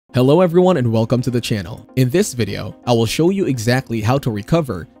Hello everyone and welcome to the channel. In this video, I will show you exactly how to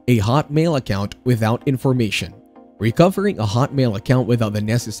recover a Hotmail account without information. Recovering a Hotmail account without the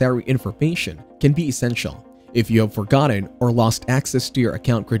necessary information can be essential if you have forgotten or lost access to your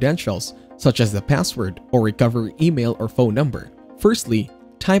account credentials such as the password or recovery email or phone number. Firstly,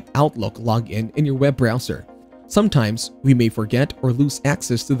 type Outlook login in your web browser. Sometimes, we may forget or lose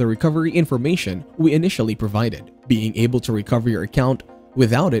access to the recovery information we initially provided. Being able to recover your account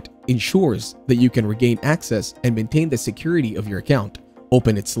without it ensures that you can regain access and maintain the security of your account.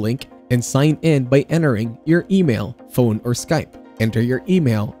 Open its link and sign in by entering your email, phone, or Skype. Enter your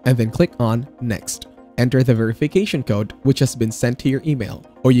email and then click on Next. Enter the verification code which has been sent to your email,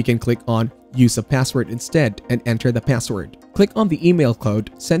 or you can click on Use a password instead and enter the password. Click on the email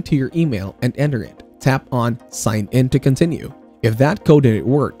code sent to your email and enter it. Tap on Sign In to continue. If that code didn't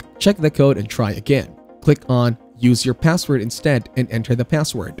work, check the code and try again. Click on Use your password instead and enter the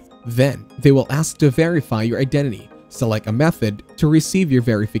password. Then, they will ask to verify your identity. Select a method to receive your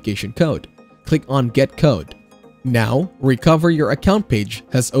verification code. Click on Get Code. Now, Recover Your Account page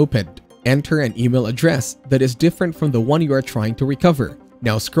has opened. Enter an email address that is different from the one you are trying to recover.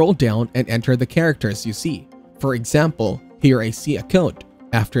 Now scroll down and enter the characters you see. For example, here I see a code.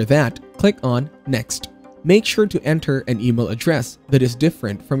 After that, click on Next. Make sure to enter an email address that is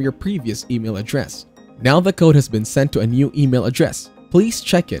different from your previous email address. Now the code has been sent to a new email address. Please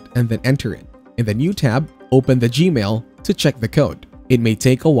check it and then enter it. In the new tab, open the Gmail to check the code. It may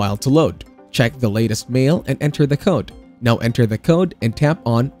take a while to load. Check the latest mail and enter the code. Now enter the code and tap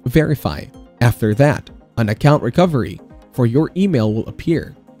on Verify. After that, an account recovery for your email will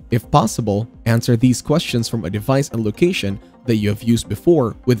appear. If possible, answer these questions from a device and location that you have used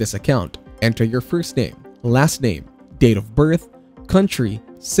before with this account. Enter your first name, last name, date of birth, country,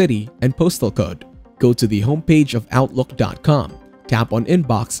 city, and postal code. Go to the homepage of Outlook.com. Tap on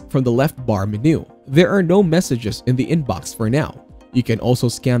Inbox from the left bar menu. There are no messages in the inbox for now. You can also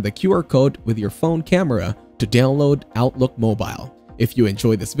scan the QR code with your phone camera to download Outlook Mobile. If you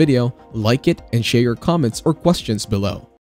enjoyed this video, like it and share your comments or questions below.